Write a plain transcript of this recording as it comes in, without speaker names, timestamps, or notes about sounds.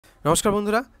নমস্কার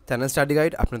বন্ধুরা, channel study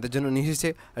guide আপনাদের জন্য নিয়ে এসেছে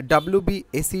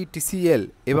WBSETCL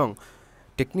এবং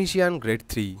টেকনিশিয়ান গ্রেড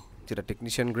 3, যেটা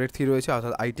টেকনিশিয়ান গ্রেড 3 রয়েছে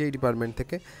অর্থাৎ ITI ডিপার্টমেন্ট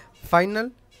থেকে ফাইনাল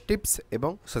টিপস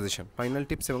এবং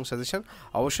সাজেশন।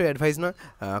 অবশ্যই অ্যাডভাইস নয়,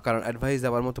 কারণ অ্যাডভাইস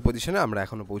দেওয়ার মতো পজিশনে আমরা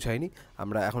এখনও পৌঁছাইনি।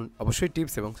 আমরা এখন অবশ্যই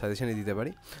টিপস এবং সাজেশনই দিতে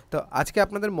পারি। তো আজকে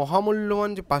আপনাদের মহামূল্যবান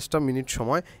যে 5টা মিনিট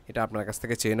সময়, এটা আপনার কাছ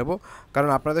থেকে চেয়ে নেব, কারণ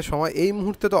আপনাদের সময় এই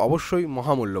মুহূর্তে তো অবশ্যই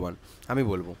মহামূল্যবান। আমি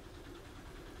বলবো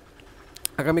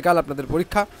আগামীকাল আপনাদের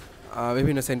পরীক্ষা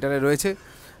বিভিন্ন সেন্টারে রয়েছে।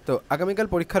 তো আগামীকাল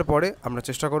পরীক্ষার পরে আমরা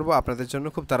চেষ্টা করব আপনাদের জন্য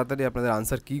খুব তাড়াতাড়ি আপনাদের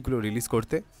আনসার কিগুলো রিলিজ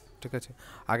করতে। ঠিক আছে,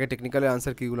 আগে টেকনিক্যালের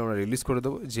আনসার কিগুলো আমরা রিলিজ করে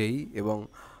দেবো। JEE এবং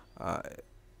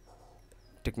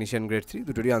টেকনিশিয়ান গ্রেড 3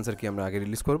 দুটোরই আনসার কি আমরা আগে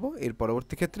রিলিজ করব। এর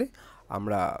পরবর্তী ক্ষেত্রে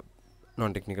আমরা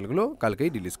নন টেকনিক্যালগুলো কালকেই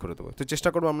রিলিজ করে দেবো। তো চেষ্টা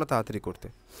করবো আমরা তাড়াতাড়ি করতে।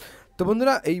 তো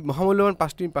বন্ধুরা, এই মহামূল্যবান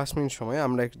 5 মিনিট সময়ে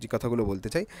আমরা যে কথাগুলো বলতে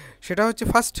চাই সেটা হচ্ছে,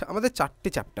 ফার্স্ট আমাদের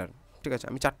 4টে চ্যাপ্টার। ঠিক আছে,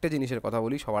 আমি 4টে জিনিসের কথা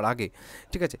বলি সবার আগে।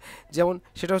 ঠিক আছে, যেমন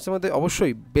সেটা হচ্ছে আমাদের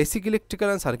অবশ্যই basic electrical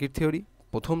and circuit theory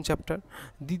প্রথম চ্যাপ্টার,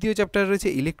 দ্বিতীয় চ্যাপ্টার রয়েছে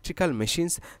ইলেকট্রিক্যাল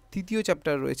মেশিনস, তৃতীয়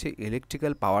চ্যাপ্টার রয়েছে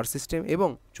ইলেকট্রিক্যাল পাওয়ার সিস্টেম এবং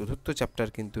চতুর্থ চ্যাপ্টার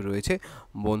কিন্তু রয়েছে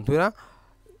বন্ধুরা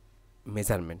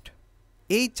মেজারমেন্ট।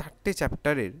 এই 4টে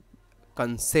চ্যাপ্টারের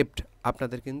কনসেপ্ট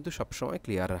আপনাদের কিন্তু সবসময়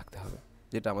ক্লিয়ার রাখতে হবে,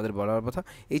 যেটা আমাদের বলার কথা।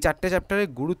 এই 4টে চ্যাপ্টারের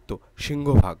গুরুত্ব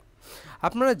সিংহভাগ।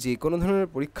 আপনারা যে কোনো ধরনের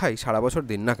পরীক্ষায় সারা বছর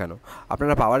দিন না কেন,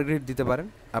 আপনারা পাওয়ার গ্রিড দিতে পারেন।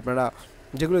 আপনারা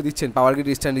যেগুলো দিচ্ছেন, পাওয়ার গ্রিড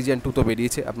ইস্টার্ন রিজিয়ন 2 তো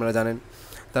বেরিয়েছে, আপনারা জানেন।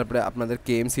 তারপরে আপনাদের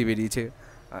KMC বেরিয়েছে,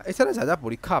 এছাড়া যা যা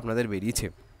পরীক্ষা আপনাদের বেরিয়েছে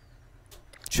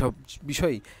সব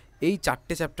বিষয়ই এই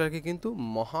 4টে চ্যাপ্টারকে কিন্তু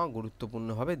মহা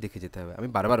গুরুত্বপূর্ণভাবে দেখে যেতে হবে। আমি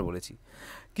বারবার বলেছি,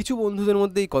 কিছু বন্ধুদের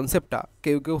মধ্যে এই কনসেপ্টটা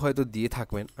কেউ হয়তো দিয়ে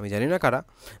থাকবেন, আমি জানি না কারা।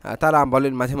 তারা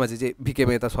বলেন মাঝে মাঝে যে VK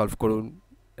মেহতা সলভ করুন,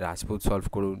 রাজপুত সলভ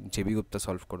করুন, JB গুপ্তা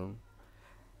সলভ করুন।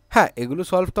 হ্যাঁ, এগুলো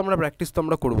সলভ তো আমরা প্র্যাকটিস তো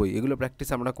আমরা করবোই, এগুলো প্র্যাকটিস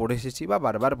আমরা করে এসেছি বা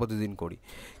বারবার প্রতিদিন করি।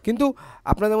 কিন্তু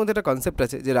আপনাদের মধ্যে একটা কনসেপ্ট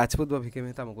আছে যে রাজপুত বা VK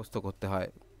মেহতা মুখস্থ করতে হয়,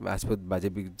 রাজপুত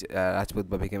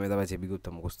বা VK মেহতা বা JB গুপ্তা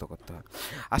মুখস্থ করতে হয়।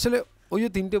 আসলে ওই যে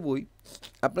 3টে বই,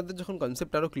 আপনাদের যখন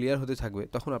কনসেপ্ট আরও ক্লিয়ার হতে থাকবে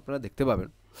তখন আপনারা দেখতে পাবেন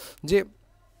যে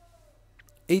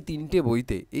এই 3টে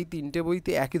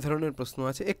বইতে একই ধরনের প্রশ্ন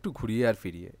আছে, একটু ঘুরিয়ে আর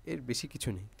ফিরিয়ে, এর বেশি কিছু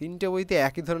নেই। 3টে বইতে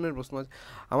একই ধরনের প্রশ্ন আছে।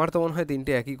 আমার তো মনে হয়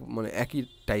 3টে একই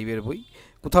টাইপের বই।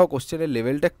 কোথাও কোশ্চেনের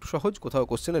লেভেলটা একটু সহজ, কোথাও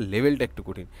কোশ্চেনের লেভেলটা একটু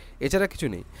কঠিন, এছাড়া কিছু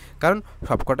নেই। কারণ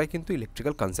সবকটাই কিন্তু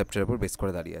ইলেকট্রিক্যাল কনসেপ্টের উপর বেস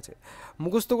করে দাঁড়িয়ে আছে।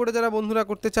 মুখস্থ করে যারা বন্ধুরা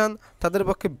করতে চান তাদের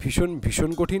পক্ষে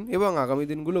ভীষণ কঠিন এবং আগামী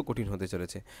দিনগুলো কঠিন হতে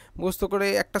চলেছে। মুখস্থ করে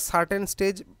একটা সার্টেন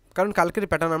স্টেজ, কারণ কালকের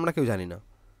প্যাটার্ন আমরা কেউ জানি না।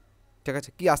 ঠিক আছে,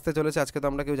 কী আসতে চলেছে আজকে তো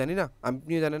আমরা কেউ জানি না,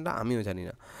 আপনিও জানেন না, আমিও জানি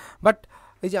না। বাট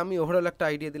এই যে আমি ওভারঅল একটা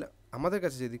আইডিয়া দিলাম, আমাদের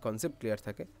কাছে যদি কনসেপ্ট ক্লিয়ার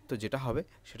থাকে তো যেটা হবে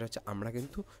সেটা হচ্ছে আমরা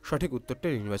কিন্তু সঠিক উত্তরটা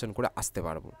নির্বাচন করে আসতে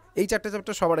পারবো। এই 4টে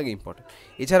চ্যাপ্টার সবার আগে ইম্পর্টেন্ট।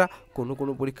 এছাড়া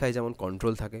কোনো পরীক্ষায় যেমন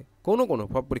কন্ট্রোল থাকে, কোনো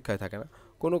সব পরীক্ষায় থাকে না,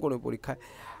 কোনো পরীক্ষায়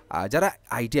যারা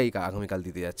ITI আগামীকাল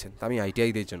দিতে যাচ্ছেন, তা আমি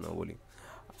ITIদের জন্য বলি,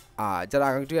 যারা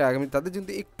আগামী তাদের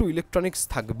কিন্তু একটু ইলেকট্রনিক্স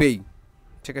থাকবেই।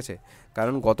 ঠিক আছে,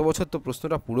 কারণ গত বছর তো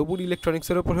প্রশ্নটা পুরোপুরি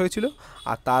ইলেকট্রনিক্সের ওপর হয়েছিল,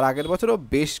 আর তার আগের বছরও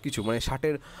বেশ কিছু, মানে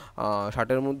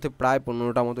 60-এর মধ্যে প্রায়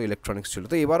 15টা মতো ইলেকট্রনিক্স ছিল।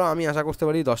 তো এবারও আমি আশা করতে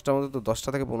পারি 10টার মতো, তো 10টা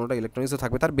থেকে 15টা ইলেকট্রনিক্সও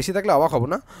থাকবে। তার বেশি থাকলে অবাক হব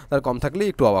না, তার কম থাকলেই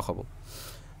একটু অবাক হব।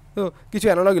 তো কিছু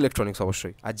অ্যানালগ ইলেকট্রনিক্স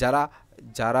অবশ্যই, আর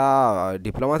যারা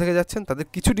ডিপ্লোমা থেকে যাচ্ছেন তাদের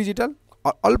কিছু ডিজিটাল,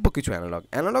 অল্প কিছু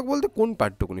অ্যানালগ বলতে কোন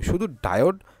পার্টটুকুনি, শুধু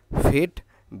ডায়োড, ফেট,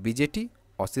 BJT,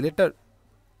 অসিলেটর,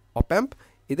 অপ্যাম্প,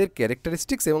 এদের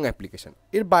ক্যারেক্টারিস্টিক্স এবং অ্যাপ্লিকেশান,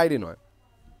 এর বাইরে নয়,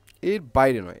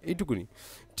 এইটুকুনি।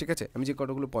 ঠিক আছে, আমি যে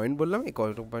কতগুলো পয়েন্ট বললাম এই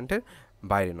কতগুলো পয়েন্টের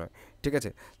বাইরে নয়। ঠিক আছে,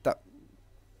 তা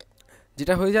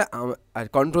যেটা হয়ে যায়, আর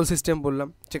কন্ট্রোল সিস্টেম বললাম।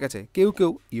 ঠিক আছে, কেউ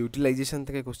ইউটিলাইজেশন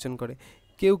থেকে কোশ্চেন করে,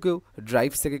 কেউ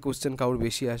ড্রাইভস থেকে কোশ্চেন কারোর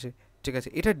বেশি আসে। ঠিক আছে,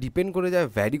 এটা ডিপেন্ড করে যায়,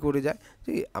 ভ্যারি করে যায়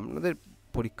যে আপনাদের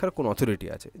পরীক্ষার কোন অথরিটি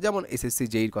আছে। যেমন SSC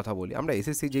JEEর কথা বলি, আমরা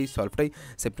SSC JEE সলভটাই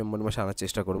সেপ্টেম্বর মাসে আনার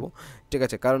চেষ্টা করব। ঠিক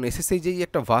আছে, কারণ SSC JEE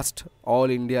একটা ভাস্ট অল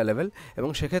ইন্ডিয়া লেভেল, এবং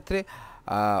সেক্ষেত্রে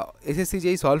SSC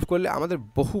JEE সলভ করলে আমাদের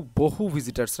বহু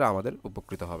ভিজিটার্সরা আমাদের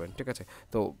উপকৃত হবেন। ঠিক আছে,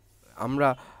 তো আমরা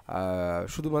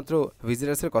শুধুমাত্র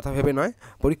ভিজিটার্সের কথা ভেবে নয়,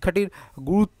 পরীক্ষাটির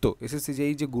গুরুত্ব, SSC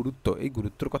JEE যে গুরুত্ব, এই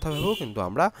গুরুত্বর কথা ভেবেও কিন্তু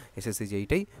আমরা SSC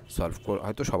JEEটাই সলভ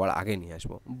হয়তো সবার আগে নিয়ে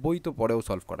আসবো। বই তো পরেও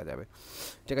সলভ করা যাবে।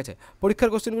 ঠিক আছে, পরীক্ষার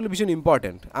কোশ্চেনগুলো ভীষণ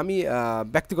ইম্পর্ট্যান্ট, আমি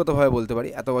ব্যক্তিগতভাবে বলতে পারি,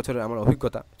 এত বছরের আমার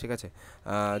অভিজ্ঞতা। ঠিক আছে,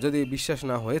 যদি বিশ্বাস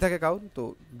না হয়ে থাকে কাউর তো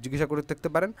জিজ্ঞাসা করে দেখতে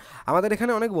পারেন। আমাদের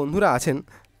এখানে অনেক বন্ধুরা আছেন,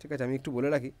 ঠিক আছে, আমি একটু বলে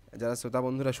রাখি, যারা শ্রোতা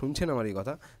বন্ধুরা শুনছেন আমার এই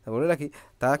কথা, বলে রাখি,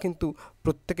 তারা কিন্তু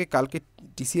প্রত্যেকে কালকে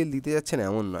TCL দিতে যাচ্ছেন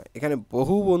এমন নয়। এখানে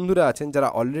বহু বন্ধুরা আছেন যারা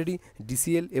অলরেডি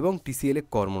DCL এবং TCL-এ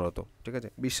কর্মরত। ঠিক আছে,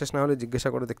 বিশ্বাস না হলে জিজ্ঞাসা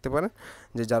করে দেখতে পারেন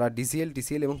যে যারা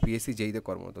TCL এবং PSC JEE-তে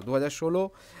কর্মরত। 2016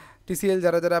 TCL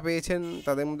যারা পেয়েছেন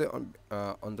তাদের মধ্যে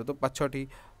অন্তত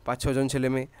 5-6 জন ছেলে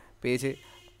মেয়ে পেয়েছে।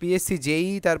 পিএসসি যেই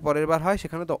তার পরের বার হয়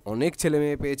সেখানে তো অনেক ছেলে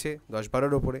মেয়ে পেয়েছে,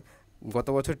 10-12-র ওপরে। গত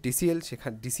বছর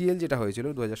ডিসিএল যেটা হয়েছিল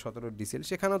 2017 ডিসিএল,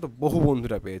 সেখানেও তো বহু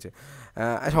বন্ধুরা পেয়েছে,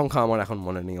 সংখ্যা আমার এখন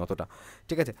মনে নেই অতটা,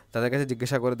 ঠিক আছে। তাদের কাছে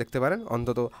জিজ্ঞাসা করে দেখতে পারেন,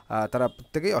 অন্তত তারা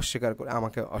প্রত্যেকেই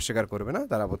আমাকে অস্বীকার করবে না,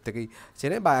 তারা প্রত্যেকেই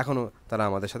চেনে বা এখনও তারা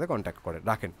আমাদের সাথে কন্ট্যাক্ট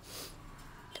রাখেন।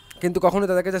 কিন্তু কখনো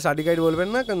তাদের কাছে স্টাডি গাইড বলবেন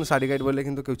না, কারণ স্টাডি গাইড বললে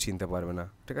কিন্তু কেউ চিনতে পারবে না,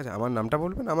 ঠিক আছে। আমার নামটা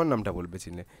বলবেন, আমার নামটা বলবে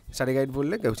চিনলে, স্টাডি গাইড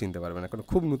বললে কেউ চিনতে পারবে না, কারণ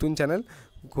খুব নতুন চ্যানেল,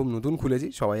 খুব নতুন খুলেছি,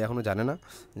 সবাই এখনও জানে না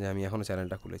যে আমি এখনও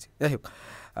চ্যানেলটা খুলেছি। যাই হোক,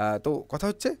 তো কথা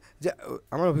হচ্ছে যে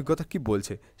আমার অভিজ্ঞতা কী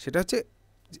বলছে সেটা হচ্ছে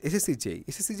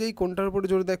এসএসসি যেই কোনটার উপরে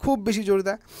জোর দেয়, খুব বেশি জোর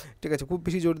দেয়, ঠিক আছে। খুব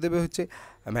বেশি জোর দেবে হচ্ছে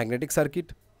ম্যাগনেটিক সার্কিট,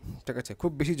 ঠিক আছে।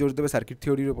 খুব বেশি জোর দেবে সার্কিট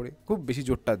থিওরির উপরে, খুব বেশি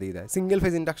জোরটা দিয়ে দেয়। সিঙ্গেল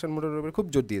ফেজ ইন্ডাকশন মোটরের উপরে খুব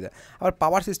জোর দিয়ে দেয়। আবার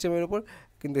পাওয়ার সিস্টেমের উপর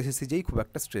কিন্তু এসএসসি যেই খুব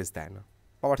একটা স্ট্রেস দেয় না,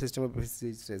 পাওয়ার সিস্টেমের বেশি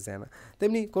স্ট্রেস দেয় না।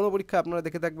 তেমনি কোনো পরীক্ষা আপনারা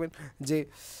দেখে থাকবেন যে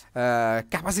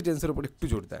ক্যাপাসিটেন্সের উপর একটু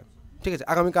জোর দেয়, ঠিক আছে।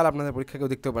 আগামীকাল আপনাদের পরীক্ষা কেউ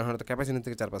দেখতেও পারেন, হয়তো ক্যাপাসিটেন্স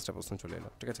থেকে 4-5টা প্রশ্ন চলে এলো,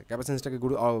 ঠিক আছে। ক্যাপাসিটেন্সটাকে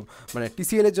মানে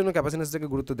টিসিএলের জন্য ক্যাপাসিটেন্সটাকে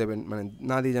গুরুত্ব দেবেন, মানে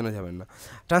না দিয়ে যেন যাবেন না।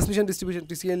 ট্রান্সমিশন ডিস্ট্রিবিউশন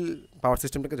টিসিএল পাওয়ার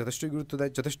সিস্টেমটাকে যথেষ্ট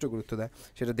গুরুত্ব দেয়,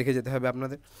 সেটা দেখে যেতে হবে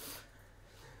আপনাদের,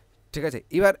 ঠিক আছে।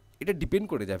 এবার এটা ডিপেন্ড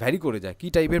করে যায়, ভ্যারি করে যায় কী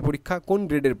টাইপের পরীক্ষা, কোন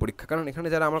গ্রেডের পরীক্ষা, কারণ এখানে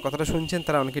যারা আমার কথাটা শুনছেন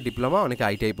তারা অনেকে ডিপ্লোমা, অনেকে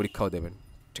আইটিআই পরীক্ষাও দেবেন,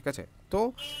 ঠিক আছে। তো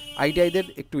আইটিআইদের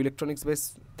একটু ইলেকট্রনিক্স বেস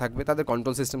থাকবে, তাদের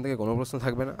কন্ট্রোল সিস্টেম থেকে কোনো প্রশ্ন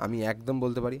থাকবে না, আমি একদম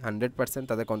বলতে পারি 100%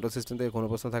 তাদের কন্ট্রোল সিস্টেম থেকে কোনো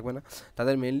প্রশ্ন থাকবে না।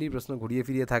 তাদের মেনলি প্রশ্ন ঘুরিয়ে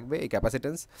ফিরিয়ে থাকবে এই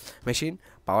ক্যাপাসিটেন্স, মেশিন,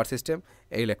 পাওয়ার সিস্টেম,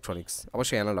 এই ইলেকট্রনিক্স,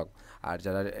 অবশ্যই অ্যানালগ। আর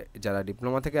যারা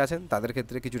ডিপ্লোমা থেকে আছেন তাদের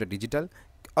ক্ষেত্রে কিছুটা ডিজিটাল,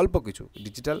 অল্প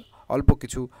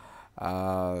কিছু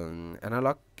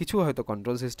অ্যানালগ, কিছু হয়তো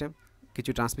কন্ট্রোল সিস্টেম,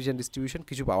 কিছু ট্রান্সমিশন ডিস্ট্রিবিউশন,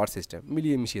 কিছু পাওয়ার সিস্টেম,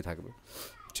 মিলিয়ে মিশিয়ে থাকবে,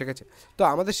 ঠিক আছে। তো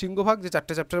আমাদের সিংহভাগ যে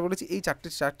 4টে চ্যাপ্টার বলেছি, এই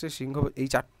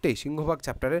চারটে সিংহভাগ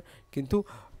চ্যাপ্টারের কিন্তু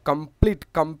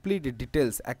কমপ্লিট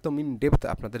ডিটেলস একদম ইন ডেপথ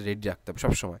আপনাদের রেডি রাখতে হবে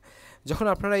সবসময়। যখন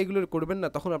আপনারা এইগুলো করবেন না,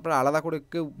 তখন আপনারা আলাদা করে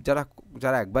কেউ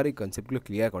যারা একবার এই কনসেপ্টগুলো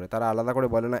ক্লিয়ার করে, তারা আলাদা করে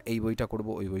বলে না এই বইটা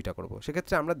করবো ওই বইটা করবো।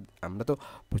 সেক্ষেত্রে আমরা তো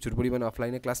প্রচুর পরিমাণে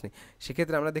অফলাইনে ক্লাস নিই,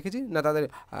 সেক্ষেত্রে আমরা দেখেছি না তাদের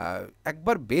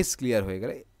একবার বেস ক্লিয়ার হয়ে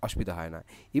গেলে অসুবিধা হয় না।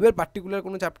 এবার পার্টিকুলার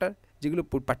কোনো চ্যাপ্টার যেগুলো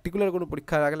পার্টিকুলার কোনো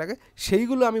পরীক্ষার আগে লাগে,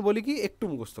 সেইগুলো আমি বলি কি একটু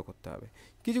মুখস্থ করতে হবে।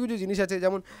 কিছু জিনিস আছে,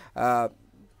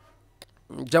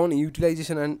 যেমন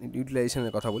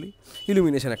ইউটিলাইজেশনের কথা বলি,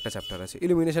 ইলুমিনেশন একটা চ্যাপ্টার আছে,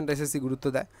 ইলুমিনেশনটা এসএসসি গুরুত্ব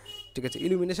দেয়, ঠিক আছে।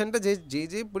 ইলুমিনেশনটা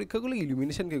যে পরীক্ষাগুলো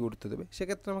ইলুমিনেশনকে গুরুত্ব দেবে,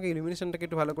 সেক্ষেত্রে আমাকে ইলুমিনেশনটাকে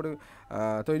একটু ভালো করে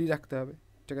তৈরি রাখতে হবে,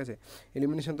 ঠিক আছে।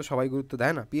 ইলুমিনেশন তো সবাই গুরুত্ব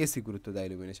দেয় না, পিএসসি গুরুত্ব দেয়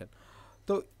ইলুমিনেশন।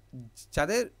 তো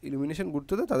যাদের ইলুমিনেশন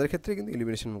গুরুত্ব দেয় তাদের ক্ষেত্রে কিন্তু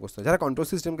ইলুমিনেশন মুখস্থ। যারা কন্ট্রোল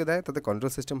সিস্টেমকে দেয় তাদের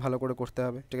কন্ট্রোল সিস্টেম ভালো করে করতে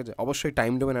হবে, ঠিক আছে। অবশ্যই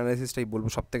টাইম ডোমেন অ্যানালাইসিসটাই বলবো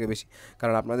সব থেকে বেশি,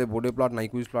 কারণ আপনাদের বোর্ডে প্লট নাই,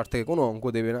 কুইজ প্লট থেকে কোনো অঙ্ক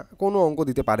দেবে না, কোনো অঙ্ক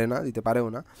দিতে পারেও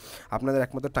না। আপনাদের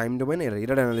একমাত্র টাইম ডোমেন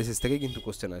এরার অ্যানালাইসিস থেকেই কিন্তু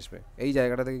কোশ্চেন আসবে, এই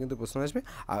জায়গাটা থেকে কিন্তু প্রশ্ন আসবে।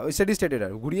 আর ওই স্টেডি স্টেট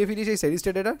এরার ঘুরিয়ে ফিরিয়ে সেই স্টেডি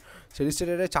স্টেট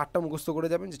এরার 4টা মুখস্থ করে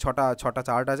যাবেন, যে ছটা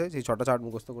চার্ট আছে, সেই 6টা চার্ট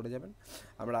মুখস্থ করে যাবেন।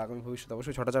 আমরা আগামী ভবিষ্যতে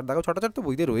অবশ্যই 6টা চার্ট দেখো, 6টা চার্ট তো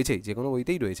বইতে রয়েছেই, যে কোনো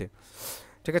বইতেই রয়েছে,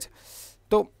 ঠিক আছে।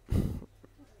 তো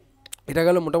এটা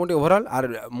গেল মোটামুটি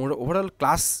ওভারঅল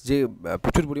ক্লাস যে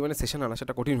প্রচুর পরিমাণে সেশন আনা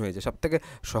সেটা কঠিন হয়েছে। সব থেকে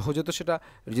সহজ হতো সেটা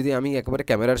যদি আমি একেবারে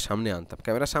ক্যামেরার সামনে আনতাম।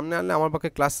 ক্যামেরার সামনে আনলে আমার পক্ষে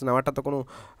ক্লাস নেওয়াটা তো কোনো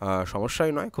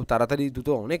সমস্যাই নয়, খুব তাড়াতাড়ি দ্রুত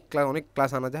অনেক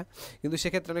ক্লাস আনা যায়। কিন্তু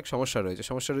সেক্ষেত্রে অনেক সমস্যা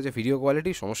রয়েছে ভিডিও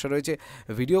কোয়ালিটি,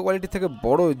 ভিডিও কোয়ালিটির থেকে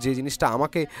বড় যে জিনিসটা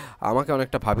আমাকে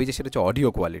অনেকটা ভাবি যে সেটা হচ্ছে অডিও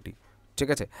কোয়ালিটি,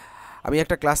 ঠিক আছে। আমি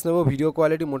একটা ক্লাস নেব, ভিডিও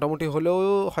কোয়ালিটি মোটামুটি হলেও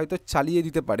হয়তো চালিয়ে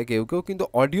দিতে পারে কেউ, কিন্তু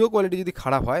অডিও কোয়ালিটি যদি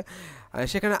খারাপ হয়,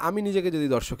 সেখানে আমি নিজেকে যদি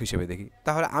দর্শক হিসেবে দেখি,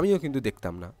 তাহলে আমিও কিন্তু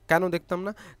দেখতাম না। কেন দেখতাম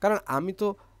না? কারণ আমি তো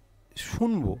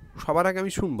শুনবো, সবার আগে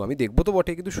আমি শুনবো, আমি দেখবো তো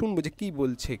বটে, কিন্তু শুনবো যে কী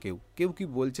বলছে কেউ কী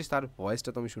বলছে, তার ভয়েসটা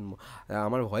তো আমি শুনবো।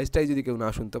 আমার ভয়েসটাই যদি কেউ না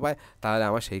শুনতে পায়, তাহলে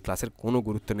আমার সেই ক্লাসের কোনো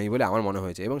গুরুত্ব নেই বলে আমার মনে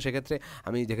হয়েছে। এবং সেক্ষেত্রে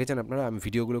আমি দেখেছেন আপনারা, আমি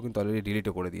ভিডিওগুলো কিন্তু অলরেডি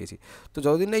ডিলিটও করে দিয়েছি। তো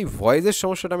যতদিন না এই ভয়েসের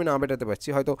সমস্যাটা আমি না মেটাতে পারছি,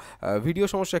 হয়তো ভিডিও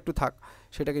সমস্যা একটু থাক,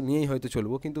 সেটাকে নিয়েই হয়তো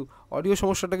চলবো, কিন্তু অডিও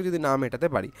সমস্যাটাকে যদি না মেটাতে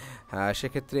পারি,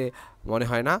 সেক্ষেত্রে মনে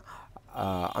হয় না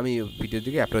আমি ভিডিওর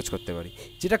দিকে অ্যাপ্রোচ করতে পারি।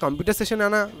 যেটা কম্পিউটার সেশনে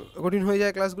আনা কঠিন হয়ে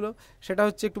যায় ক্লাসগুলো, সেটা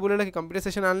হচ্ছে একটু বলে রাখি, কম্পিউটার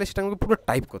সেশনে আনলে সেটা আমাকে পুরো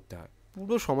টাইপ করতে হয়,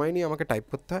 পুরো সময় নিয়ে আমাকে টাইপ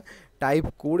করতে হয়, টাইপ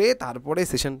করে তারপরে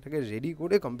সেশনটাকে রেডি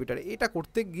করে কম্পিউটারে, এটা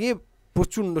করতে গিয়ে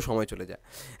প্রচণ্ড সময় চলে যায়।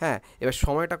 হ্যাঁ, এবার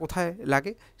সময়টা কোথায়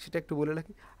লাগে সেটা একটু বলে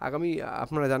রাখি।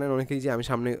 আপনারা জানেন অনেকেই যে আমি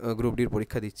সামনে গ্রুপ ডির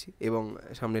পরীক্ষা দিচ্ছি এবং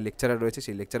সামনে লেকচারার রয়েছে,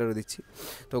 সেই লেকচারারও দিচ্ছি।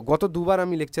 তো গত 2বার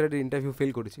আমি লেকচারারের ইন্টারভিউ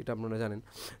ফেল করেছি, এটা আপনারা জানেন।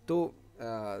 তো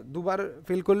 2বার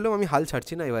ফেল করলেও আমি হাল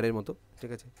ছাড়ছি না এবারের মতো,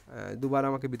 ঠিক আছে। 2বার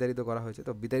আমাকে বিতাড়িত করা হয়েছে,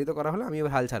 তো বিতাড়িত করা হলে আমি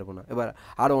এবার হাল ছাড়বো না, এবার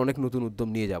আরও অনেক নতুন উদ্যম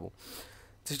নিয়ে যাব,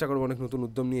 চেষ্টা করবো অনেক নতুন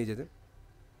উদ্যম নিয়ে যেতে।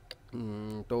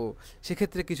 তো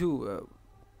সেক্ষেত্রে কিছু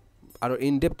আরও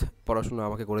ইনডেপথ পড়াশোনা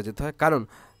আমাকে করে যেতে হয়, কারণ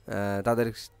তাদের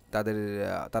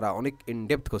তারা অনেক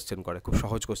ইনডেপথ কোশ্চেন করে, খুব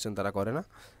সহজ কোশ্চেন তারা করে না।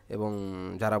 এবং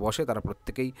যারা বসে তারা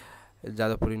প্রত্যেকেই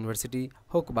যাদবপুর ইউনিভার্সিটি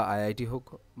হোক বা IIT হোক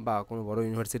বা কোনো বড়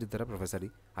ইউনিভার্সিটির তারা প্রফেসরই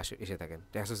এসে থাকেন,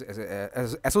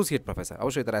 অ্যাসোসিয়েট প্রফেসর।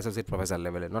 অবশ্যই তারা অ্যাসোসিয়েট প্রফেসর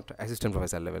লেভেলে, নট অ্যাসিস্ট্যান্ট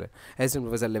প্রফেসর লেভেলে। অ্যাসিস্ট্যান্ট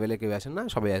প্রফেসর লেভেলে কেউ আসেন না,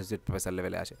 সবাই অ্যাসোসিয়েট প্রফেসর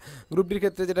লেভেলে আসে। গ্রুপ ডির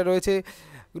ক্ষেত্রে যেটা রয়েছে,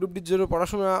 গ্রুপ ডির জন্য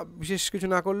পড়াশোনা বিশেষ কিছু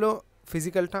না করলেও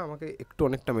ফিজিক্যালটা আমাকে একটু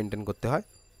অনেকটা মেনটেন করতে হয়,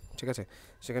 ঠিক আছে।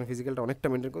 সেখানে ফিজিক্যালটা অনেকটা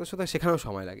মেনটেন করতে, সুতরাং সেখানেও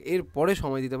সময় লাগে। এরপরে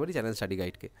সময় দিতে পারি চ্যানেল স্টাডি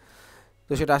গাইডকে।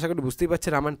 তো সেটা আশা করি বুঝতেই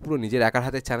পারছেন, আমার পুরো নিজের একার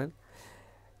হাতের চ্যানেল।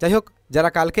 যাই হোক, যারা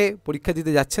কালকে পরীক্ষা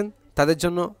দিতে যাচ্ছেন তাদের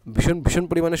জন্য ভীষণ ভীষণ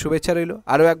পরিমাণে শুভেচ্ছা রইল।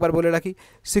 আরও একবার বলে রাখি,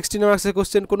 16 মার্কসের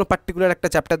কোশ্চেন কোনো পার্টিকুলার একটা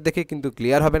চ্যাপ্টার দেখে কিন্তু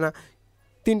ক্লিয়ার হবে না।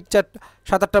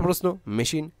 7-8টা প্রশ্ন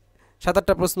মেশিন,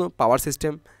 7-8টা প্রশ্ন পাওয়ার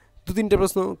সিস্টেম, 2-3টে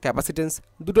প্রশ্ন ক্যাপাসিটেন্স,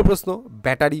 2টো প্রশ্ন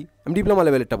ব্যাটারি, আমি ডিপ্লোমা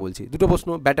লেভেলেরটা বলছি, 2টো প্রশ্ন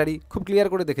ব্যাটারি খুব ক্লিয়ার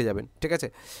করে দেখে যাবেন, ঠিক আছে।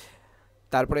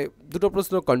 তারপরে 2টো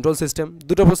প্রশ্ন কন্ট্রোল সিস্টেম,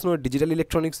 2টো প্রশ্ন ডিজিটাল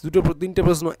ইলেকট্রনিক্স, 3টে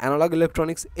প্রশ্ন অ্যানালগ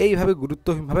ইলেকট্রনিক্স। এইভাবে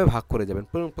গুরুত্বহীনভাবে ভাগ করে যাবেন,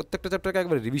 প্রত্যেকটা চ্যাপ্টারকে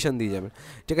একবার রিভিশন দিয়ে যাবেন,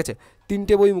 ঠিক আছে।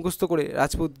 3টে বই মুখস্থ করে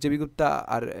রাজপুত, জেবি গুপ্তা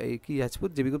আর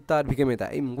জেবি গুপ্তা আর ভিকে মেহতা,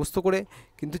 এই মুখস্থ করে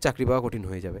কিন্তু চাকরি পাওয়া কঠিন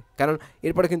হয়ে যাবে। কারণ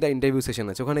এরপরে কিন্তু ইন্টারভিউ সেশন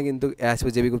আছে, ওখানে কিন্তু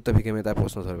রাজপুত, জেবি গুপ্তা, ভিকে মেহতার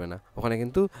প্রশ্ন ধরবে না, ওখানে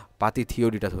কিন্তু পাতি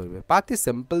থিওরিটা ধরবে, পাতি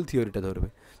সিম্পল থিওরিটা ধরবে।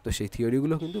 তো সেই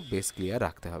থিওরিগুলো কিন্তু বেশ ক্লিয়ার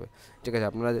রাখতে হবে, ঠিক আছে।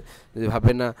 আপনারা যদি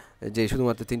ভাববেন না যে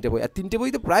শুধুমাত্র 3টে বই, আর 3টে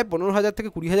বইতে প্রায় 15,000 থেকে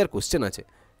 20,000 কোশ্চেন আছে,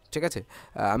 ঠিক আছে।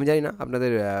 আমি জানি না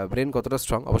আপনাদের ব্রেন কতটা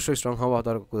স্ট্রং, অবশ্যই স্ট্রং হওয়া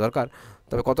দরকার,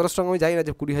 তবে কতটা স্ট্রং আমি জানি না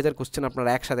যে 20,000 কোশ্চেন আপনারা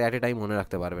একসাথে অ্যাট এ টাইম মনে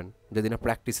রাখতে পারবেন যদি না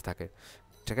প্র্যাকটিস থাকে,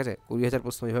 ঠিক আছে। 20,000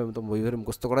 প্রশ্ন এইভাবে তো বই ধরে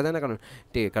মুখস্থ করা যায় না,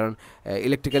 কারণ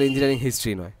ইলেকট্রিক্যাল ইঞ্জিনিয়ারিং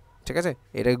হিস্ট্রি নয়, ঠিক আছে।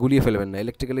 এটাকে গুলিয়ে ফেলবেন না,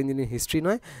 ইলেকট্রিক্যাল ইঞ্জিনিয়ারিং হিস্ট্রি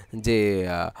নয় যে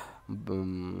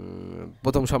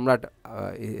প্রথম সম্রাট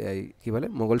কী বলে,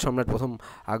 মোগল সম্রাট প্রথম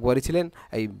আকবরী ছিলেন,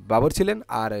 এই বাবর ছিলেন,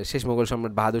 আর শেষ মোগল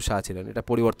সম্রাট বাহাদুর শাহ ছিলেন। এটা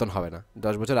পরিবর্তন হবে না,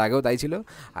 10 বছর আগেও তাই ছিল,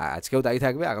 আজকেও তাই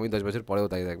থাকবে, আগামী 10 বছর পরেও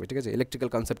তাই থাকবে, ঠিক আছে। ইলেকট্রিক্যাল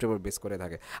কনসেপ্টের উপর বেস করে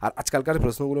থাকে। আর আজকালকার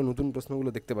প্রশ্নগুলো, নতুন প্রশ্নগুলো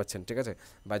দেখতে পাচ্ছেন, ঠিক আছে।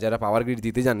 বা যারা পাওয়ার গ্রিড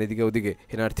দিতে যান এদিকে ওদিকে,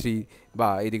 NR3 বা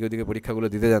এদিকে ওদিকে পরীক্ষাগুলো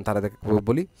দিতে যান,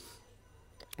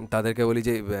 তাদেরকে বলি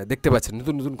যে দেখতে পাচ্ছেন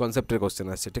নতুন নতুন কনসেপ্টের কোশ্চেন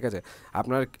আসছে, ঠিক আছে।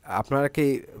 আপনাকে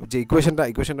যে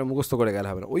ইকুয়েশনটা মুখস্থ করে গেলে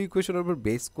হবে না, ওই ইকুয়েশনের উপর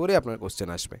বেস করে আপনার কোশ্চেন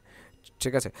আসবে,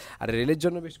 ঠিক আছে। আর রেলের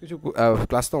জন্য বেশ কিছু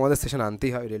ক্লাস তো আমাদের সেশন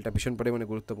আনতেই হয়, রেলটা ভীষণ পরিমাণে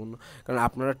গুরুত্বপূর্ণ। কারণ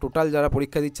আপনারা টোটাল যারা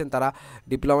পরীক্ষা দিচ্ছেন তারা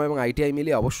ডিপ্লোমা এবং ITI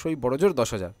মিলিয়ে অবশ্যই বড়জোর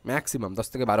 10,000, ম্যাক্সিমাম 10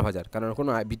 থেকে 12,000, কারণ কোনো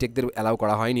বিটেকদের অ্যালাউ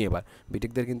করা হয়নি এবার।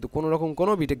 বিটেকদের কিন্তু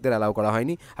কোনো বিটেকদের অ্যালাউ করা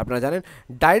হয়নি, আপনারা জানেন।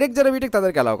 ডাইরেক্ট যারা বিটেক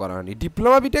তাদেরকে অ্যালাউ করা হয়নি,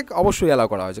 ডিপ্লোমা বিটেক অবশ্যই অ্যালাউ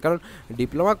করা হয়েছে, কারণ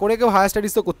ডিপ্লোমা করে কেউ হায়ার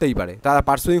স্টাডিজ তো করতেই পারে, তারা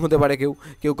পার্সুইং হতে পারে,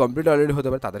 কেউ কমপ্লিট অলরেডি হতে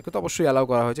পারে, তাদেরকে তো অবশ্যই অ্যালাউ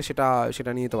করা হয়েছে,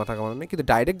 সেটা নিয়ে তো কথা বলার নেই। কিন্তু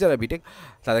ডাইরেক্ট যারা বিটেক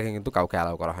তাদেরকে কিন্তু কাউকে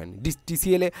অ্যালাউ করা হয়নি।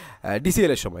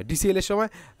 ডিসিএলের সময়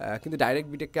কিন্তু ডাইরেক্ট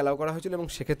বিটেককে অ্যালাউ করা হয়েছিল, এবং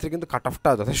সেক্ষেত্রে কিন্তু কাট অফটা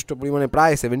যথেষ্ট পরিমাণে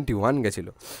প্রায় 71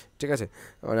 গেছিলো, ঠিক আছে।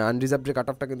 মানে আনরিজার্ভড কাট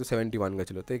অফটা কিন্তু 71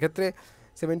 গেছিলো। তো এক্ষেত্রে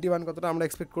 71 কতটা আমরা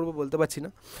এক্সপেক্ট করবো বলতে পারছি না।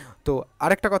 তো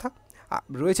আরেকটা কথা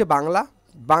রয়েছে,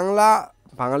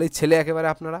 বাঙালির ছেলে, একেবারে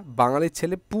আপনারা বাঙালির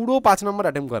ছেলে পুরো 5 নম্বর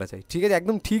অ্যাটেম্প করা চাই, ঠিক আছে,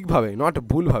 একদম ঠিকভাবে, নট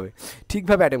ভুলভাবে,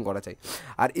 ঠিকভাবে অ্যাটেম্প করা চাই।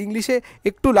 আর ইংলিশে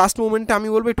একটু লাস্ট মোমেন্টে আমি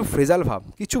বলবো একটু ফ্রেজাল ভাব,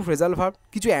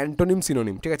 কিছু অ্যান্টোনিম,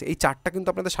 সিনোনিম, ঠিক আছে। এই 4টা কিন্তু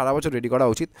আপনাদের সারা বছর রেডি করা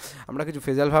উচিত। আমরা কিছু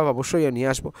ফ্রেজাল ভাব অবশ্যই নিয়ে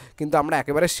আসবো, কিন্তু আমরা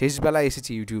একেবারে শেষবেলায়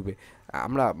এসেছি ইউটিউবে,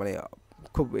 আমরা মানে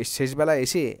খুব শেষবেলায়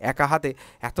এসে একা হাতে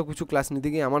এত কিছু ক্লাস নিতে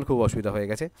গিয়ে আমার খুব অসুবিধা হয়ে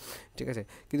গেছে, ঠিক আছে।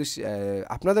 কিন্তু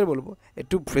আপনাদের বলবো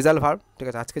একটু ফ্রেজাল ভার্ব, ঠিক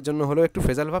আছে, আজকের জন্য হলেও একটু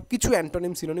ফ্রেজাল ভার্ব, কিছু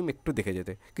অ্যান্টোনিম, সিনোনিম একটু দেখে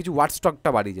যেতে, কিছু ওয়ার্ড স্টকটা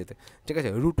বাড়িয়ে যেতে, ঠিক আছে।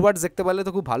 রুট ওয়ার্ডস দেখতে পারলে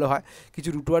তো খুব ভালো হয়, কিছু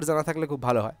রুট ওয়ার্ডস জানা থাকলে খুব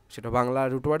ভালো হয়, সেটা বাংলা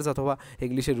রুট ওয়ার্ডস অথবা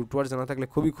ইংলিশের রুট ওয়ার্ডস জানা থাকলে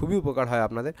খুবই খুবই উপকার হয়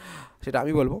আপনাদের, সেটা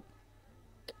আমি বলবো।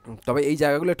 তবে এই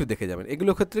জায়গাগুলো একটু দেখে যাবেন।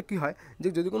 এগুলোর ক্ষেত্রে কী হয় যে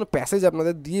যদি কোনো প্যাসেজ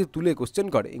আপনাদের দিয়ে তুলে কোশ্চেন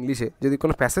করে, ইংলিশে যদি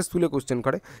কোনো প্যাসেজ তুলে কোশ্চেন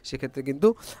করে, সেক্ষেত্রে কিন্তু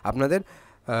আপনাদের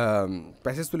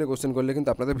প্যাসেজ তুলে কোশ্চেন করলে কিন্তু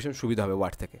আপনাদের ভীষণ সুবিধা হবে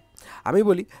ওয়ার্ড থেকে। আমি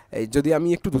বলি, যদি আমি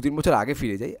একটু 2-3 বছর আগে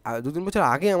ফিরে যাই, 2-3 বছর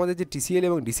আগে আমাদের যে TCL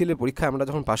এবং DCL এর পরীক্ষায় আমরা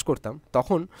যখন পাস করতাম,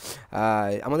 তখন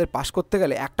আমাদের পাস করতে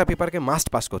গেলে একটা পেপারকে মাস্ট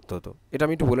পাস করতে হতো। এটা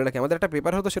আমি একটু বলে রাখি, আমাদের একটা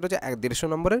পেপার হতো, সেটা হচ্ছে 150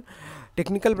 নম্বরের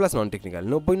টেকনিক্যাল প্লাস নন টেকনিক্যাল,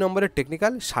 90 নম্বরের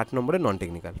টেকনিক্যাল, 60 নম্বরের নন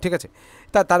টেকনিক্যাল, ঠিক আছে।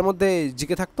 তার মধ্যে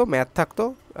জিকে থাকতো, ম্যাথ থাকতো,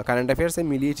 কারেন্ট অ্যাফেয়ার্স, এই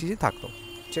মিলিয়ে চিজে থাকতো,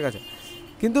 ঠিক আছে।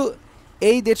 কিন্তু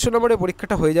এই 150 নম্বরের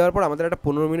পরীক্ষাটা হয়ে যাওয়ার পর আমাদের একটা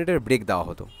 15 মিনিটের ব্রেক দেওয়া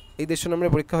হতো। এই 150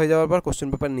 নম্বরের পরীক্ষা হয়ে যাওয়ার পর কোশ্চেন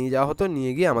পেপার নিয়ে যাওয়া হতো,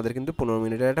 নিয়ে গিয়ে আমাদের কিন্তু 15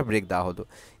 মিনিটের একটা ব্রেক দেওয়া হতো।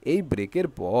 এই ব্রেকের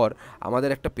পর আমাদের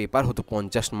একটা পেপার হতো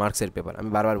 50 মার্কসের পেপার, আমি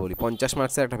বারবার বলি 50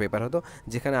 মার্কসের একটা পেপার হতো,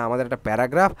 যেখানে আমাদের একটা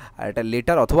প্যারাগ্রাফ আর একটা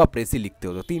লেটার অথবা প্রেসি লিখতে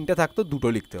হতো, 3টে থাকতো, 2টো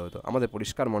লিখতে হতো, আমাদের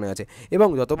পরিষ্কার মনে আছে। এবং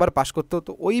যতবার পাস করতে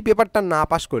হতো, ওই পেপারটা না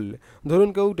পাস করলে, ধরুন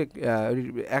কেউ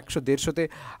 100-150তে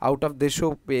আউট অফ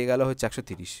 150 পেয়ে গেল হচ্ছে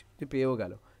 130, পেয়েও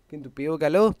গেল, কিন্তু পেয়েও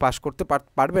গেলেও পাস করতে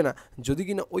পারবে না যদি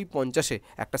কিনা ওই 50-এ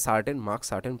একটা certain marks,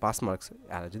 certain pass marks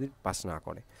যদি পাস না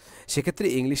করে। সেক্ষেত্রে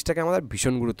ইংলিশটাকে আমাদের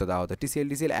ভীষণ গুরুত্ব দেওয়া হতো।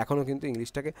 টিসিএল এখনও কিন্তু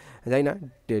ইংলিশটাকে, জানি না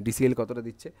ডিসিএল কতটা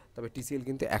দিচ্ছে, তবে টিসিএল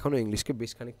কিন্তু এখনও ইংলিশকে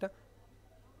বেশ খানিকটা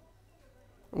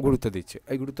গুরুত্ব দিচ্ছে।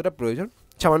 এই গুরুত্বটা প্রয়োজন,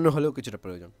 সামান্য হলেও কিছুটা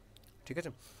প্রয়োজন, ঠিক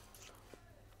আছে।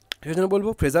 সেই জন্য বলবো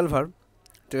ফ্রেজাল ভার্ব,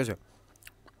 ঠিক আছে।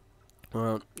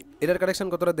 এরার কারেকশন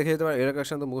কতটা দেখে যেতে পারে, এরার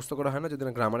কারেকশন তো মুখস্থ করা হয় না যদি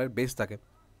না গ্রামারের বেস থাকে।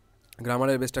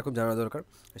 গ্রামারের বেসটা খুব জানা দরকার।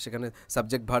 সেখানে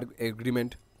সাবজেক্ট ভার্ব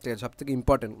এগ্রিমেন্ট, ঠিক আছে, সব থেকে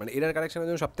ইম্পর্টেন্ট, মানে এরার কারেকশনের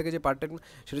জন্য সব থেকে যে পার্টটা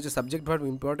সেটা হচ্ছে সাবজেক্ট ভার্ব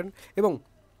ইম্পর্টেন্ট, এবং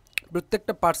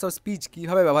প্রত্যেকটা পার্টস অফ স্পিচ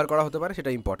কীভাবে ব্যবহার করা হতে পারে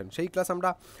সেটা ইম্পর্টেন্ট। সেই ক্লাস আমরা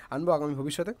আনবো আগামী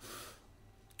ভবিষ্যতে।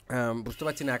 বুঝতে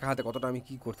পারছি না একা হাতে কতটা আমি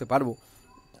কী করতে পারবো,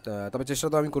 তবে চেষ্টা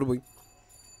তো আমি করবোই।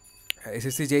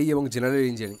 এসএসসি জেই এবং জেনারেল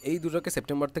ইঞ্জিনিয়ারিং এই দুটোকে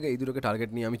সেপ্টেম্বর থেকে এই দুটোকে টার্গেট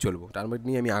নিয়ে আমি চলবো, টার্গেট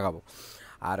নিয়ে আমি আগাবো।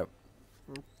 আর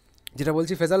যেটা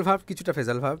বলছি ফ্রেজাল ভার্ব, কিছুটা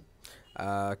ফ্রেজাল ভার্ব,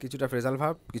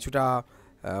 কিছুটা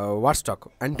ওয়ার্ড স্টক,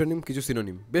 অ্যান্টোনিম, কিছু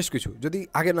সিনোনিম, বেশ কিছু। যদি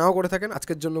আগে নাও করে থাকেন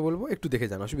আজকের জন্য বলবো একটু দেখে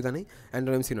যান, অসুবিধা নেই।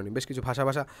 অ্যান্টোনিম, সিনোনিম, বেশ কিছু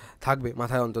ভাষা থাকবে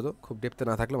মাথায়, অন্তত খুব ডেপথে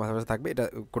না থাকলে ভাষা থাকবে, এটা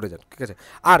করে যান, ঠিক আছে।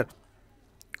 আর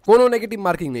কোনো নেগেটিভ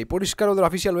মার্কিং নেই। পরিষ্কার ওদের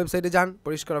অফিসিয়াল ওয়েবসাইটে যান,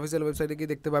 পরিষ্কার অফিসিয়াল ওয়েবসাইটে গিয়ে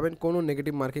দেখতে পাবেন কোনো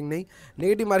নেগেটিভ মার্কিং নেই।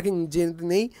 নেগেটিভ মার্কিং যে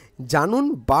নেই, জানুন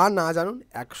বা না জানুন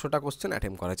 100টা কোশ্চেন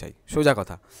অ্যাটেম্প করা চাই, সোজা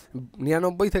কথা।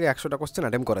 99 থেকে 100টা কোশ্চেন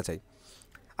অ্যাটেম্প করা চাই।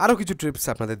 আরও কিছু ট্রিপস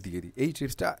আপনাদের দিয়ে দিই, এই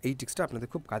ট্রিক্সটা আপনাদের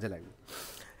খুব কাজে লাগবে।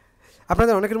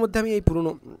 আপনাদের অনেকের মধ্যে আমি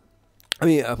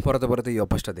পড়াতে এই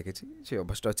অভ্যাসটা দেখেছি। সেই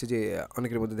অভ্যাসটা হচ্ছে যে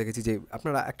অনেকের মধ্যে দেখেছি যে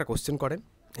আপনারা একটা কোশ্চেন করেন,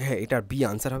 হ্যাঁ এটার বি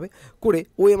আনসার হবে, করে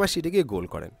ওএমআর শিটে গিয়ে গোল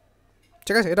করেন,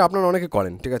 ঠিক আছে। এটা আপনারা অনেকে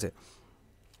করেন, ঠিক আছে,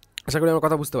 আশা করি আমার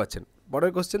কথা বুঝতে পারছেন।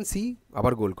 পরের কোশ্চেন সি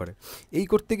আবার গোল করে, এই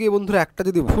করতে গিয়ে বন্ধুরা একটা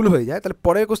যদি ভুল হয়ে যায় তাহলে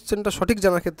পরের কোশ্চেনটা সঠিক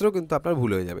জানার ক্ষেত্রেও কিন্তু আপনার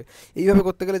ভুল হয়ে যাবে। এইভাবে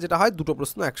করতে গেলে যেটা হয়, দুটো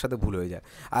প্রশ্ন একসাথে ভুল হয়ে যায়।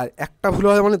 আর একটা ভুল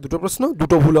হওয়া মানে দুটো প্রশ্ন,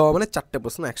 দুটো ভুল হওয়া মানে 4টে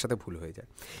প্রশ্ন একসাথে ভুল হয়ে যায়।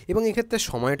 এবং এক্ষেত্রে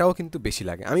সময়টাও কিন্তু বেশি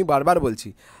লাগে। আমি বারবার বলছি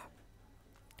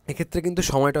এক্ষেত্রে কিন্তু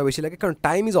সময়টাও বেশি লাগে, কারণ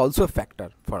time is also a factor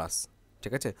for us,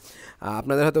 ঠিক আছে।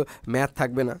 আপনাদের হয়তো ম্যাথ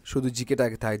থাকবে না, শুধু জিকেটা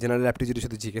থাকে, জেনারেল অ্যাপটিটিউডে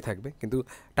শুধু জিকে থাকবে, কিন্তু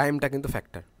টাইমটা কিন্তু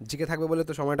ফ্যাক্টর। জিকে থাকবে বলে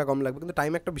তো সময়টা কম লাগবে, কিন্তু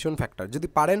টাইম একটা ভীষণ ফ্যাক্টর। যদি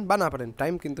পারেন বা না পারেন,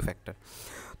 টাইম কিন্তু ফ্যাক্টর।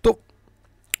 তো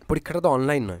পরীক্ষাটা তো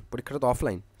অনলাইন নয়, পরীক্ষাটা তো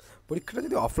অফলাইন। পরীক্ষাটা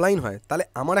যদি অফলাইন হয় তাহলে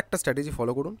আমার একটা স্ট্র্যাটেজি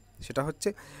ফলো করুন, সেটা হচ্ছে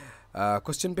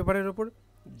কোশ্চেন পেপারের ওপর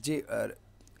যে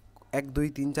 1, 2,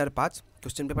 3, 4, 5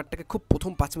 কোশ্চেন পেপারটাকে খুব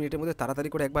প্রথম 5 মিনিটের মধ্যে তাড়াতাড়ি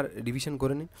করে একবার রিভিশন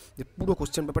করে নিন, যে পুরো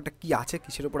কোশ্চেন পেপারটা কী আছে,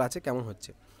 কিসের ওপর আছে, কেমন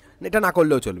হচ্ছে। এটা না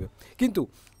করলেও চলবে, কিন্তু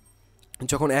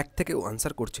যখন 1 থেকে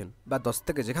আনসার করছেন বা 10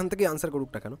 থেকে যেখান থেকে আনসার করুক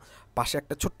না কেন, পাশে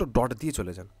একটা ছোট্ট ডট দিয়ে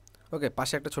চলে যান। ওকে,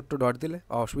 পাশে একটা ছোট্ট ডট দিলে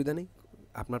অসুবিধা নেই,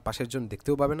 আপনার পাশের জন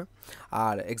দেখতেও পাবে না,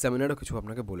 আর এক্সামিনারও কিছু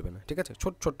আপনাকে বলবে না, ঠিক আছে।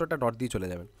 ছোট্ট একটা ডট দিয়ে চলে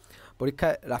যাবেন।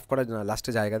 পরীক্ষায় রাফ করার জন্য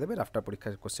লাস্টে জায়গা দেবে, রাফটা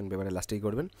পরীক্ষার কোশ্চেন পেপারে লাস্টেই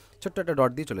করবেন। ছোট্ট একটা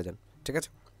ডট দিয়ে চলে যান, ঠিক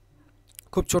আছে।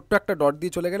 খুব ছোট্ট একটা ডট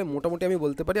দিয়ে চলে গেলে মোটামুটি আমি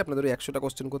বলতে পারি আপনাদের ওই 100টা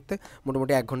কোশ্চেন করতে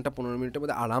মোটামুটি 1 ঘন্টা 15 মিনিটের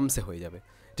মধ্যে আরামসে হয়ে যাবে,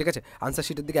 ঠিক আছে। আনসার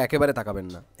শিটের দিকে একেবারে তাকাবেন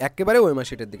না, একেবারে ওএমআর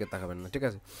শিটের দিকে তাকাবেন না, ঠিক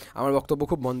আছে। আমার বক্তব্য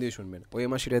খুব মন দিয়ে শুনবেন,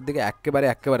 ওএমআর শিটের দিকে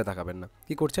একেবারে তাকাবেন না।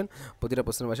 কী করছেন, প্রতিটা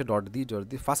প্রশ্নের পাশে ডট দিয়ে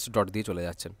ফার্স্ট ডট দিয়ে চলে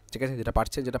যাচ্ছেন, ঠিক আছে।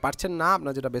 যেটা পারছেন না,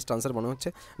 আপনার যেটা বেস্ট আনসার মনে হচ্ছে,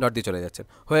 ডট দিয়ে চলে যাচ্ছেন।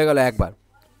 হয়ে গেল একবার,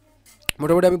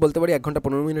 মোটামুটি আমি বলতে পারি 1 ঘন্টা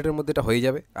 15 মিনিটের মধ্যে এটা হয়ে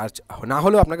যাবে। আর না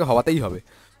হলেও আপনাকে হওয়াতেই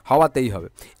হবে।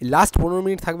 লাস্ট 15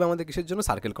 মিনিট থাকবে আমাদের কিসের জন্য,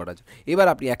 সার্কেল করার জন্য। এবার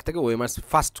আপনি 1 থেকে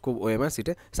ওএমআর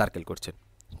সিটে সার্কেল করছেন,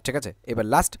 ঠিক আছে। এবার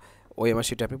লাস্ট ওএমআর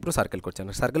সিটে আপনি পুরো সার্কেল করছেন।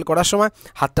 সার্কেল করার সময়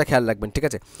হাতটা খেয়াল রাখবেন, ঠিক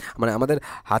আছে। মানে আমাদের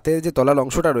হাতের যে তলার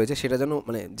অংশটা রয়েছে সেটা যেন,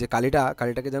 মানে যে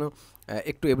কালিটাকে যেন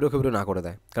একটু এবড়ো খেবড়ো না করে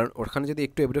দেয়, কারণ ওখানে যদি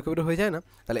একটু এবড়ো খেবড়ো হয়ে যায় না,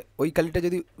 তাহলে ওই কালিটা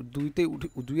যদি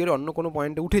 2-এর অন্য কোনো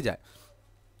পয়েন্টে উঠে যায়,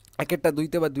 1-এরটা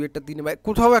 2-তে বা 2-এরটা 3-এ বা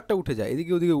কোথাও একটা উঠে যায়,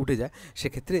 এদিকে ওদিকে উঠে যায়,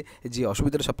 সেক্ষেত্রে যে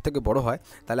অসুবিধাটা সব থেকে বড় হয়,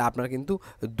 তাহলে আপনার কিন্তু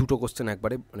দুটো কোশ্চেন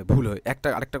একবারে মানে ভুল হয়,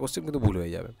 আরেকটা কোশ্চেন কিন্তু ভুল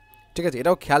হয়ে যাবে, ঠিক আছে।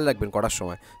 এটাও খেয়াল রাখবেন করার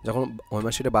সময়, যখন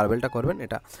ওএমআর শিটে বারবেলটা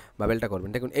করবেন,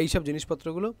 দেখুন এইসব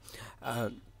জিনিসপত্রগুলো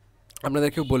আপনাদের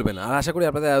কেউ বলবে না, আর আশা করি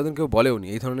আপনাদের এতদিন কেউ বলেও নি,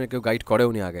 এই ধরনের কেউ গাইড করেও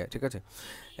নি আগে, ঠিক আছে।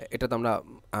 এটা তো আমরা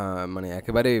মানে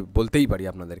একেবারে বলতেই পারি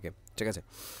আপনাদেরকে, ঠিক আছে।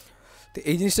 তো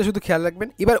এই জিনিসটা শুধু খেয়াল রাখবেন।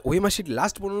 এবার ওএমআর শিট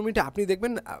লাস্ট 15 মিনিটে আপনি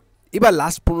দেখবেন, এবার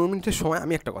লাস্ট 15 মিনিটের সময়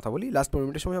আমি একটা কথা বলি, লাস্ট 15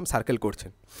 মিনিটের সময় আপনি সার্কেল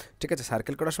করছেন, ঠিক আছে।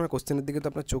 সার্কেল করার সময় কোশ্চেনের দিকে তো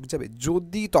আপনার চোখ যাবে।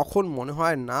 যদি তখন মনে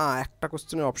হয় না একটা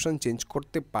কোশ্চেনের অপশান চেঞ্জ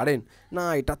করতে পারেন, না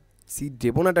এটা সি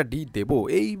দেবো না এটা ডি দেবো,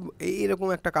 এইরকম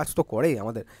একটা কাজ তো করে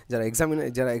আমাদের যারা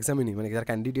এক্সামিনি মানে যারা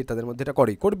ক্যান্ডিডেট, তাদের মধ্যে এটা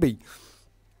করবেই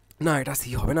না, এটা সি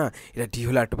হবে না, এটা ডি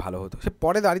হলে একটু ভালো হতো। সে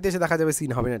পরে দাঁড়িয়ে এসে দেখা যাবে সি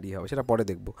হবে না ডি হবে, সেটা পরে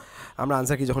দেখবো, আমরা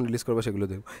আনসার কি যখন রিলিজ করবো সেগুলো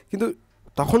দেখবো। কিন্তু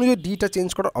তখন যদি ডিটা চেঞ্জ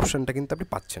করার অপশানটা কিন্তু আপনি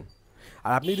পাচ্ছেন।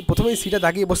 আর আপনি যদি প্রথমেই সিটা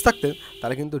দাগিয়ে বসে থাকতেন,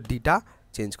 তাহলে কিন্তু ডিটা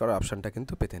চেঞ্জ করার অপশানটা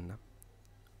কিন্তু পেতেন না,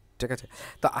 ঠিক আছে।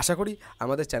 তো আশা করি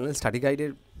আমাদের চ্যানেল স্টাডি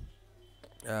গাইডের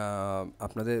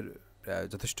আপনাদের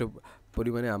যথেষ্ট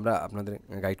পরিমাণে আমরা আপনাদের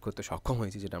গাইড করতে সক্ষম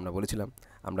হয়েছি, যেটা আমরা বলেছিলাম।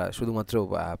 আমরা শুধুমাত্র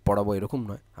পড়াবো এরকম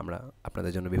নয়, আমরা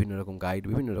আপনাদের জন্য বিভিন্ন রকম গাইড,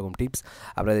 বিভিন্ন রকম টিপস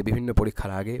আপনাদের বিভিন্ন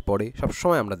পরীক্ষার আগে পরে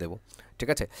সবসময় আমরা দেবো, ঠিক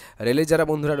আছে? রেলের যারা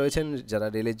বন্ধুরা রয়েছেন, যারা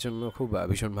রেলের জন্য খুব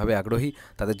ভীষণভাবে আগ্রহী,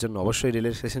 তাদের জন্য অবশ্যই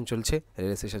রেলের সেশন চলছে,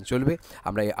 রেলের সেশন চলবে।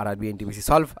 আমরা এই RRB NTPC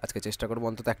সলভ আজকে চেষ্টা করবো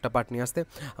অন্তত একটা পার্ট নিয়ে আসতে।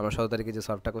 আমরা 17 তারিখে যে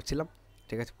সলভটা করছিলাম,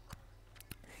 ঠিক আছে?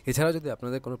 এছাড়াও যদি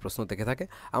আপনাদের কোনো প্রশ্ন থেকে থাকে,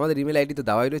 আমাদের ইমেল আইডি তো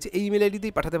দেওয়াই রয়েছে, এই ইমেল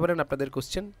আইডিতেই পাঠাতে পারেন আপনাদের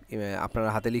কোশ্চেন, আপনারা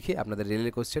হাতে লিখে আপনাদের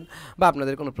রেলের কোশ্চেন বা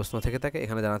আপনাদের কোনো প্রশ্ন থেকে থাকে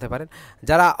এখানে জানাতে পারেন।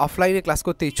 যারা অফলাইনে ক্লাস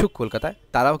করতে ইচ্ছুক কলকাতায়,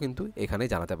 তারাও কিন্তু এখানে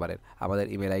জানাতে পারেন আমাদের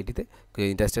ইমেল আইডিতে।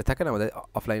 ইন্টারেস্টেড থাকেন, আমাদের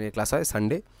অফলাইনে ক্লাস হয়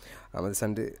সানডে, আমাদের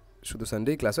শুধু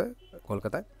সানডেই ক্লাস হয়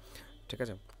কলকাতায়, ঠিক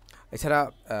আছে? এছাড়া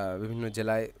বিভিন্ন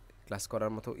জেলায় ক্লাস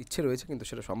করার মতো ইচ্ছে রয়েছে, কিন্তু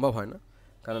সেটা সম্ভব হয় না,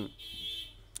 কারণ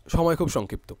সময় খুব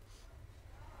সংক্ষিপ্ত।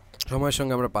 সময়ের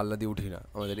সঙ্গে আমরা পাল্লা দিয়ে উঠি না,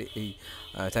 আমাদের এই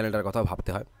চ্যানেলটার কথাও ভাবতে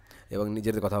হয় এবং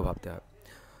নিজেদের কথাও ভাবতে হয়।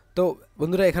 তো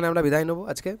বন্ধুরা, এখানে আমরা বিদায় নেবো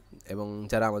আজকে। এবং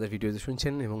যারা আমাদের ভিডিওতে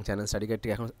শুনছেন এবং চ্যানেল স্টাডি গাইডটি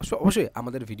এখন অবশ্যই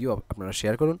আমাদের ভিডিও আপনারা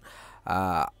শেয়ার করুন।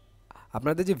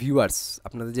 আপনাদের যে ভিউয়ার্স,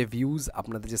 আপনাদের যে ভিউজ,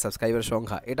 আপনাদের যে সাবস্ক্রাইবার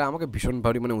সংখ্যা, এটা আমাকে ভীষণ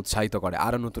পরিমাণে উৎসাহিত করে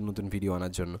আরও নতুন নতুন ভিডিও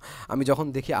আনার জন্য। আমি যখন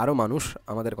দেখি আরও মানুষ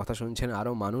আমাদের কথা শুনছেন,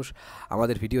 আরও মানুষ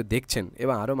আমাদের ভিডিও দেখছেন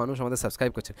এবং আরও মানুষ আমাদের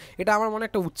সাবস্ক্রাইব করছেন, এটা আমার মনে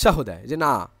একটা উৎসাহ দেয় যে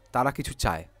না, তারা কিছু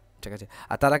চায়, ঠিক আছে?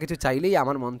 আর তারা কিছু চাইলেই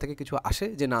আমার মন থেকে কিছু আসে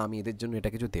যে না, আমি এদের জন্য এটা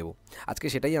কিছু দেবো। আজকে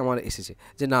সেটাই আমার এসেছে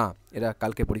যে না, এরা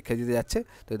কালকে পরীক্ষা দিতে যাচ্ছে,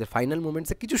 তো এদের ফাইনাল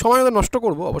মোমেন্টসে কিছু সময় নষ্ট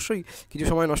করবো, অবশ্যই কিছু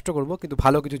সময় নষ্ট করবো, কিন্তু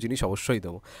ভালো কিছু জিনিস অবশ্যই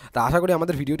দেবো। তা আশা করি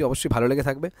আমাদের ভিডিওটি অবশ্যই ভালো লেগে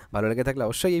থাকবে। ভালো লেগে থাকলে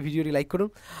অবশ্যই এই ভিডিওটি লাইক করুন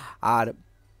আর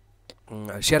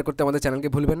শেয়ার করতে আমাদের চ্যানেলকে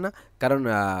ভুলবেন না, কারণ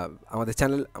আমাদের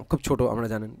চ্যানেল খুব ছোট, আমরা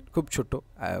জানেন, খুব ছোট,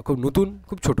 খুব নতুন,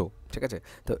 খুব ছোট, ঠিক আছে?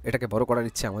 তো এটাকে বড় করার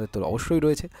ইচ্ছে আমাদের তো অবশ্যই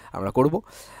রয়েছে, আমরা করব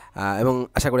এবং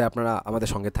আশা করি আপনারা আমাদের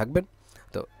সঙ্গে থাকবেন।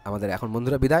 তো আমাদের এখন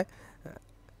বন্ধুরা বিদায়।